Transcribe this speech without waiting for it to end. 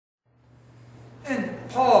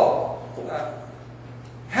Paul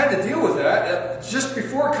had to deal with that. Just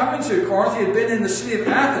before coming to Corinth, he had been in the city of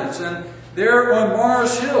Athens, and there on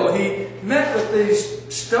Mars Hill, he met with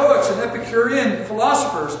these Stoics and Epicurean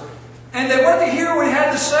philosophers, and they wanted to hear what he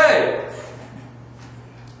had to say.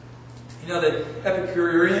 You know, the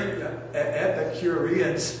Epicureans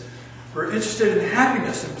were interested in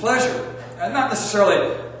happiness and pleasure, and not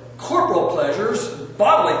necessarily corporal pleasures,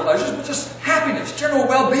 bodily pleasures, but just happiness, general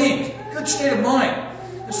well-being, good state of mind.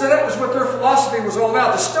 And so that was what their philosophy was all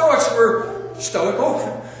about. The Stoics were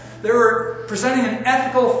stoical. They were presenting an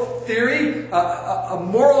ethical theory, a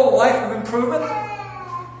moral life of improvement.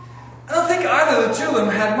 I don't think either of the two of them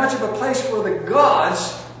had much of a place for the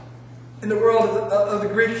gods in the world of the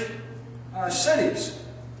Greek cities.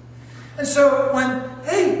 And so when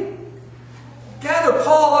they gather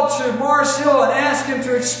Paul up to Mars Hill and ask him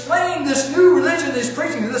to explain this new religion he's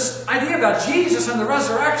preaching, this idea about Jesus and the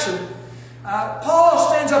resurrection, Paul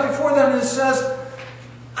stands up before them and says,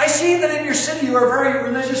 I see that in your city you are very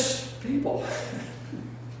religious people.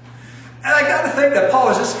 And I got to think that Paul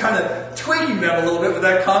was just kind of tweaking them a little bit with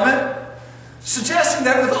that comment, suggesting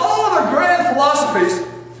that with all their grand philosophies,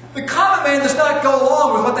 the common man does not go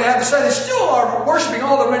along with what they have to say. They still are worshiping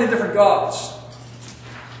all the many different gods.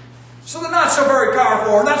 So they're not so very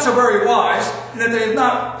powerful or not so very wise, and that they have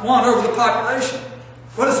not won over the population.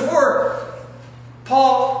 What is more,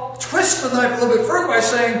 Paul twists the knife a little bit further by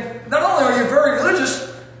saying, not only are you very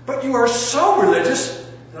religious, but you are so religious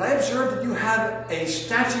that I observed that you have a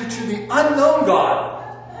statue to the unknown God.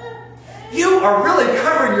 You are really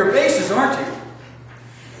covering your bases, aren't you?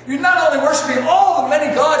 You're not only worshiping all the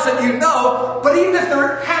many gods that you know, but even if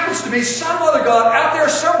there happens to be some other God out there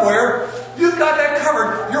somewhere, you've got that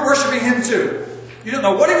covered. You're worshiping Him too. You don't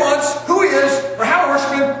know what He wants, who He is, or how to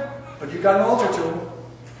worship Him, but you've got an altar to Him.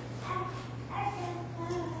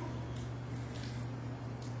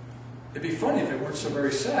 It'd be funny if it weren't so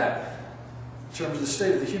very sad in terms of the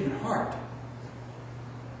state of the human heart.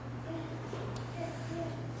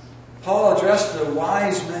 Paul addressed the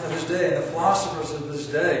wise men of his day and the philosophers of his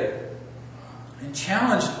day and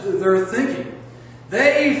challenged their thinking.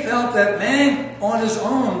 They felt that man on his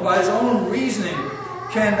own, by his own reasoning,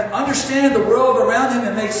 can understand the world around him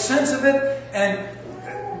and make sense of it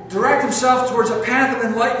and direct himself towards a path of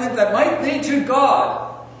enlightenment that might lead to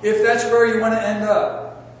God, if that's where you want to end up.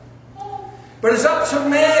 But it's up to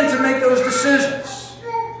man to make those decisions.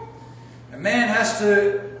 And man has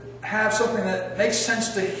to have something that makes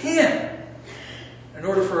sense to him in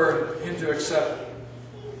order for him to accept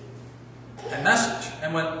a message.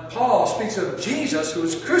 And when Paul speaks of Jesus who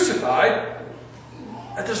was crucified,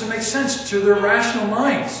 that doesn't make sense to their rational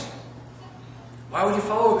minds. Why would you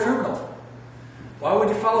follow a criminal? Why would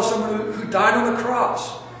you follow someone who died on the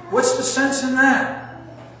cross? What's the sense in that?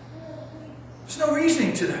 There's no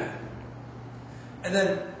reasoning to that. And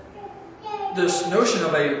then this notion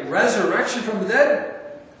of a resurrection from the dead,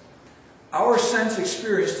 our sense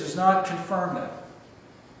experience does not confirm that.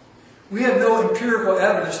 We have no empirical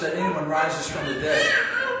evidence that anyone rises from the dead.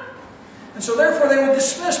 And so therefore they would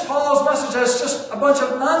dismiss Paul's message as just a bunch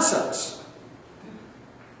of nonsense.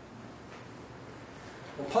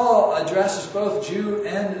 Well, Paul addresses both Jew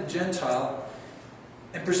and Gentile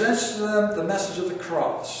and presents to them the message of the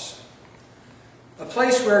cross. A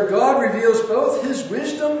place where God reveals both His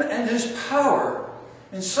wisdom and His power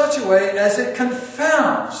in such a way as it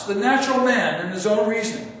confounds the natural man in his own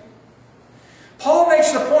reasoning. Paul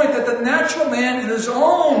makes the point that the natural man in his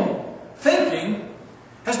own thinking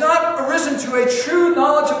has not arisen to a true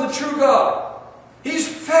knowledge of the true God. He's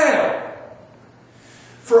failed.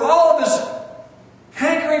 For all of his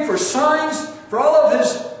hankering for signs, for all of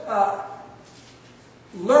his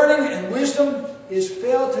learning and wisdom, he has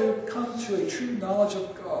failed to come to a true knowledge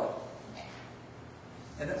of God.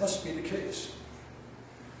 And it must be the case.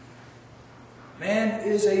 Man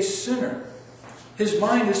is a sinner. His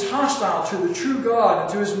mind is hostile to the true God and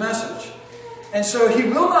to His message. And so he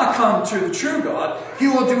will not come to the true God. He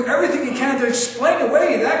will do everything he can to explain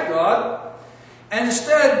away that God, and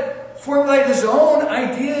instead formulate his own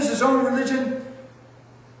ideas, his own religion,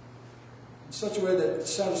 in such a way that it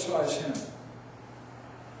satisfies him.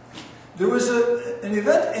 There was an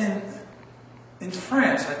event in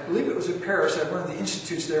France, I believe it was in Paris, at one of the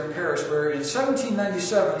institutes there in Paris, where in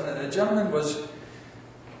 1797 a gentleman was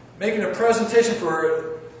making a presentation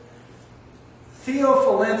for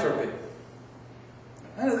theophilanthropy.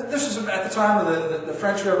 And this was at the time of the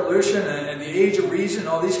French Revolution and the Age of Reason and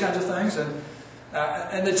all these kinds of things.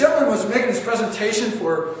 And the gentleman was making this presentation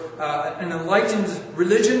for an enlightened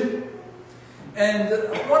religion. And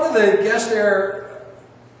one of the guests there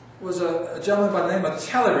was a gentleman by the name of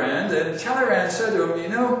Talleyrand, and Talleyrand said to him, you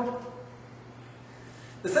know,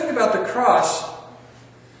 the thing about the cross,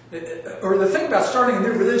 or the thing about starting a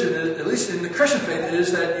new religion, at least in the Christian faith,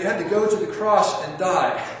 is that you had to go to the cross and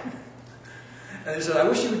die. And he said, I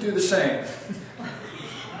wish you would do the same.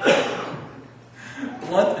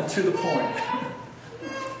 Blunt and to the point.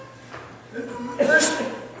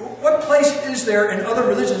 What place is there in other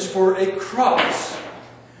religions for a cross?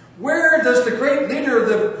 Where does the great leader of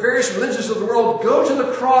the various religions of the world go to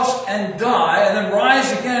the cross and die and then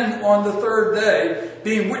rise again on the third day,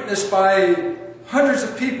 being witnessed by hundreds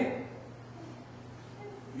of people?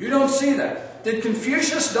 You don't see that. Did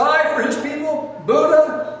Confucius die for his people?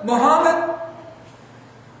 Buddha? Muhammad?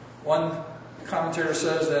 One commentator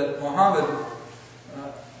says that Muhammad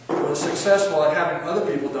was successful at having other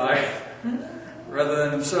people die rather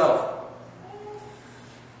than himself.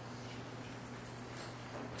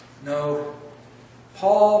 No,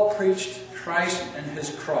 Paul preached Christ and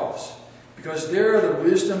his cross because there the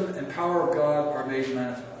wisdom and power of God are made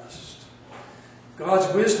manifest.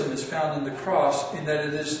 God's wisdom is found in the cross in that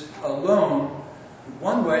it is alone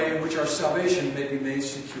one way in which our salvation may be made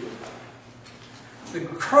secure. The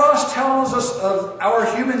cross tells us of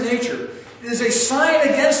our human nature. It is a sign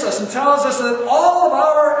against us and tells us that all of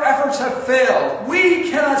our efforts have failed. We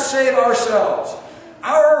cannot save ourselves.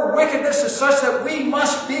 Our wickedness is such that we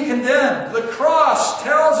must be condemned. The cross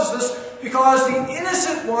tells us this because the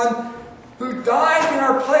innocent one who died in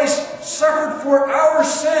our place suffered for our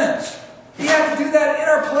sins. He had to do that in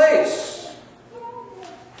our place.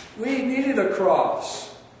 We needed a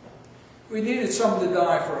cross. We needed someone to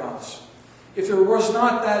die for us. If there was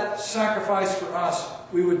not that sacrifice for us,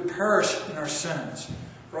 we would perish in our sins.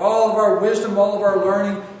 For all of our wisdom, all of our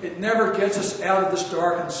learning, it never gets us out of this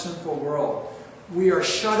dark and sinful world. We are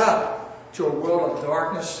shut up to a world of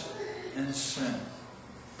darkness and sin.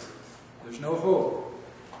 There's no hope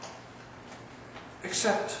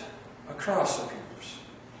except a cross appears,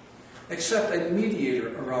 except a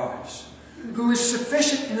mediator arrives, who is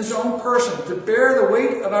sufficient in his own person to bear the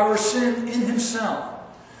weight of our sin in himself,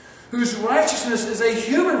 whose righteousness is a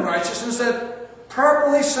human righteousness that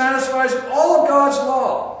properly satisfies all of God's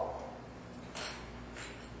law.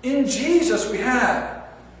 In Jesus we have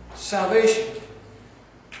salvation,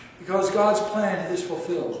 because God's plan is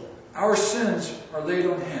fulfilled. Our sins are laid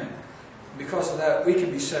on him. And because of that, we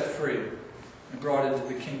can be set free and brought into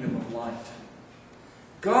the kingdom of light.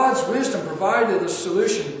 God's wisdom provided a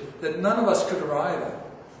solution that none of us could arrive at.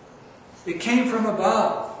 It came from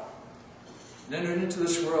above and entered into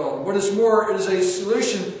this world. What is more, it is a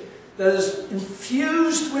solution that is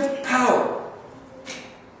infused with power.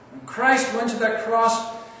 When Christ went to that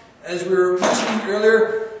cross, as we were mentioning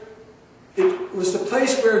earlier, it was the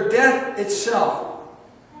place where death itself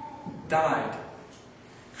died.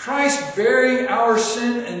 Christ, bearing our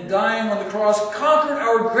sin and dying on the cross, conquered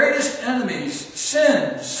our greatest enemies,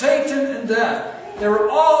 sin, Satan, and death. They were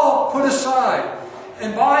all put aside.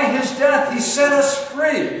 And by his death, he set us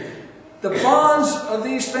free. The bonds of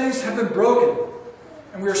these things have been broken.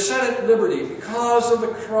 And we are set at liberty because of the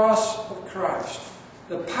cross of Christ.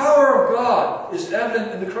 The power of God is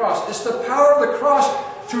evident in the cross. It's the power of the cross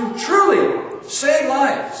to truly save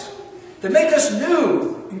lives, to make us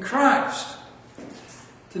new in Christ,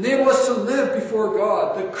 to enable us to live before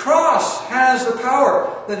God. The cross has the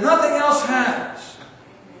power that nothing else has.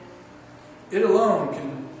 It alone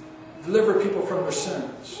can deliver people from their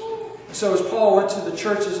sins. And so as Paul went to the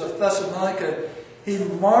churches of Thessalonica, he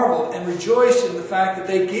marveled and rejoiced in the fact that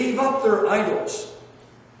they gave up their idols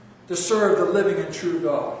to serve the living and true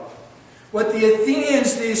God. What the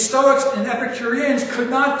Athenians, the Stoics, and Epicureans could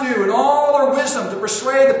not do in all their wisdom to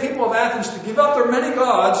persuade the people of Athens to give up their many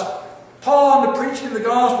gods, Paul, in the preaching of the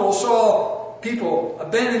gospel, saw people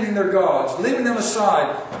abandoning their gods, leaving them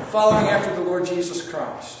aside, following after the Lord Jesus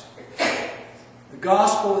Christ. The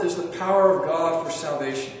gospel is the power of God for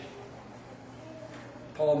salvation.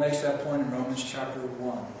 Paul makes that point in Romans chapter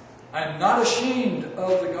 1. I am not ashamed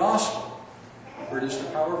of the gospel, for it is the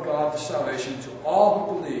power of God for salvation to all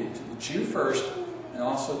who believe, to the Jew first, and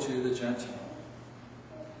also to the Gentile.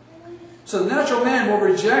 So the natural man will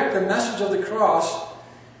reject the message of the cross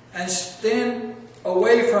and stand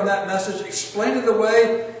away from that message, explain it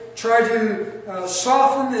away, try to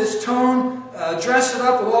soften its tone, dress it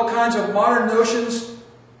up with all kinds of modern notions.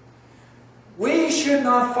 We should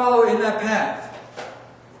not follow in that path.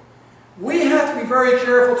 We have to be very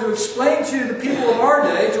careful to explain to the people of our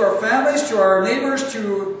day, to our families, to our neighbors,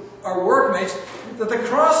 to our workmates, that the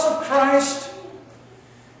cross of Christ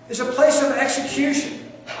is a place of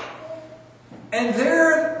execution. And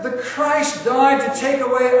there the Christ died to take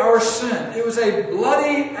away our sin. It was a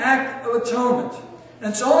bloody act of atonement. And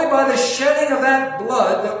it's only by the shedding of that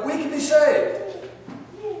blood that we can be saved.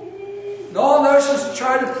 And all notions to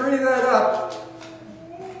try to pretty that up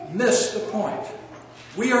miss the point.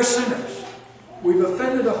 We are sinners. We've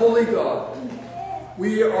offended a holy God.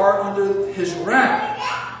 We are under His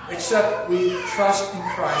wrath, except we trust in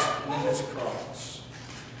Christ and in His cross.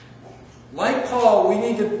 Like Paul, we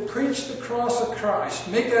need to preach the cross of Christ.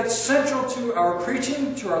 Make that central to our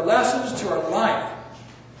preaching, to our lessons, to our life.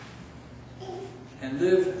 And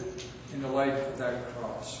live in the light of that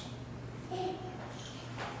cross.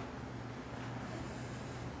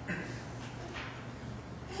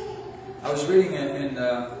 I was reading in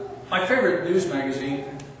my favorite news magazine,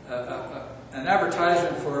 an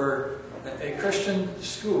advertisement for a Christian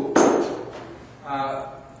school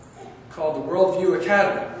called the Worldview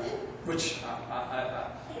Academy, which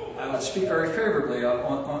I would speak very favorably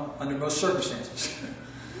under most circumstances.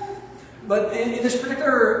 But in this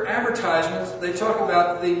particular advertisement, they talk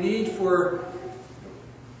about the need for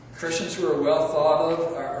Christians who are well thought of,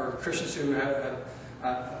 or Christians who have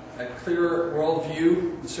a clear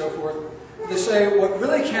worldview and so forth. They say what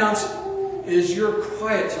really counts is your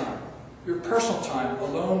quiet time, your personal time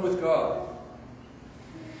alone with God.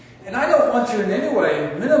 And I don't want to in any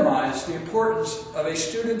way minimize the importance of a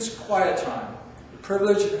student's quiet time, the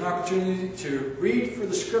privilege and opportunity to read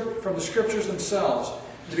from the Scriptures themselves,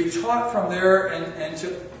 to be taught from there and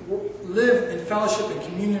to live in fellowship and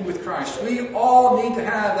communion with Christ. We all need to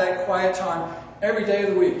have that quiet time every day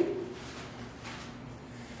of the week.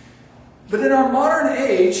 But in our modern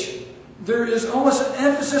age, there is almost an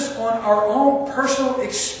emphasis on our own personal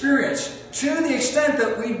experience, to the extent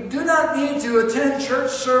that we do not need to attend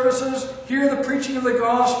church services, hear the preaching of the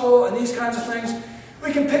gospel, and these kinds of things.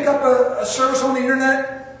 We can pick up a service on the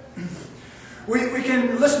internet. We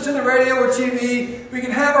can listen to the radio or TV. We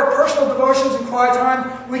can have our personal devotions in quiet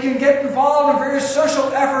time. We can get involved in various social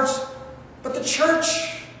efforts. But the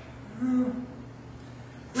church,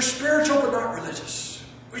 we're spiritual but not religious.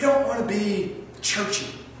 We don't want to be churchy.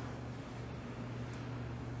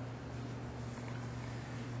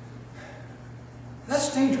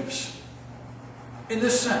 That's dangerous in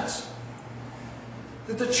this sense.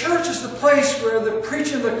 That the church is the place where the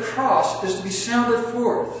preaching of the cross is to be sounded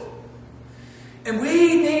forth. And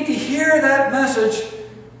we need to hear that message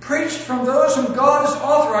preached from those whom God has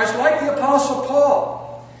authorized, like the Apostle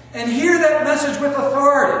Paul. And hear that message with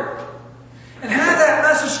authority. And have that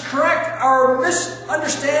message correct our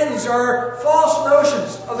misunderstandings, our false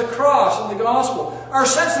notions of the cross and the gospel. Our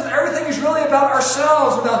sense that everything is really about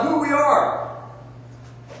ourselves, about who we are.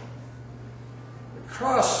 The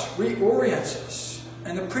cross reorients us.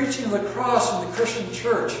 And the preaching of the cross in the Christian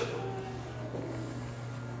church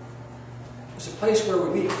is a place where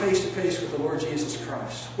we meet face to face with the Lord Jesus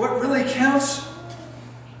Christ. What really counts?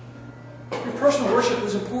 Your personal worship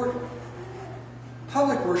is important.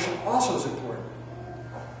 Public worship also is important.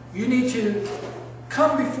 You need to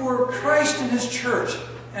come before Christ in His church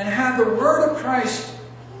and have the word of Christ,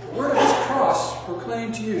 the word of His cross,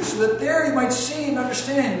 proclaimed to you, so that there you might see and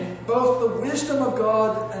understand both the wisdom of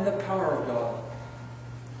God and the power of God.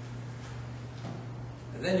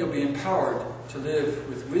 And then you'll be empowered to live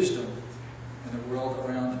with wisdom in the world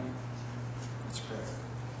around you. Let's pray.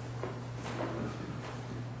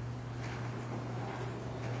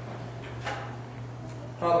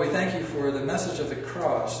 Father, we thank You for the message of the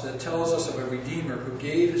cross that tells us of a Redeemer who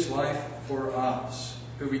gave His life for us,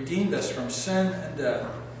 who redeemed us from sin and death,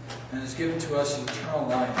 and has given to us eternal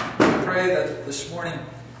life. We pray that this morning,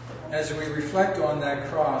 as we reflect on that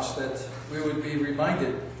cross, that we would be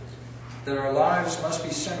reminded that our lives must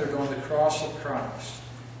be centered on the cross of Christ,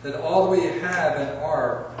 that all that we have and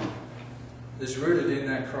are is rooted in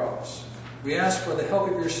that cross. We ask for the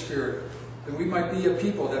help of Your Spirit, that we might be a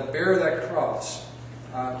people that bear that cross,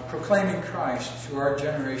 proclaiming Christ to our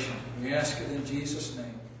generation. We ask it in Jesus'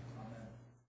 name.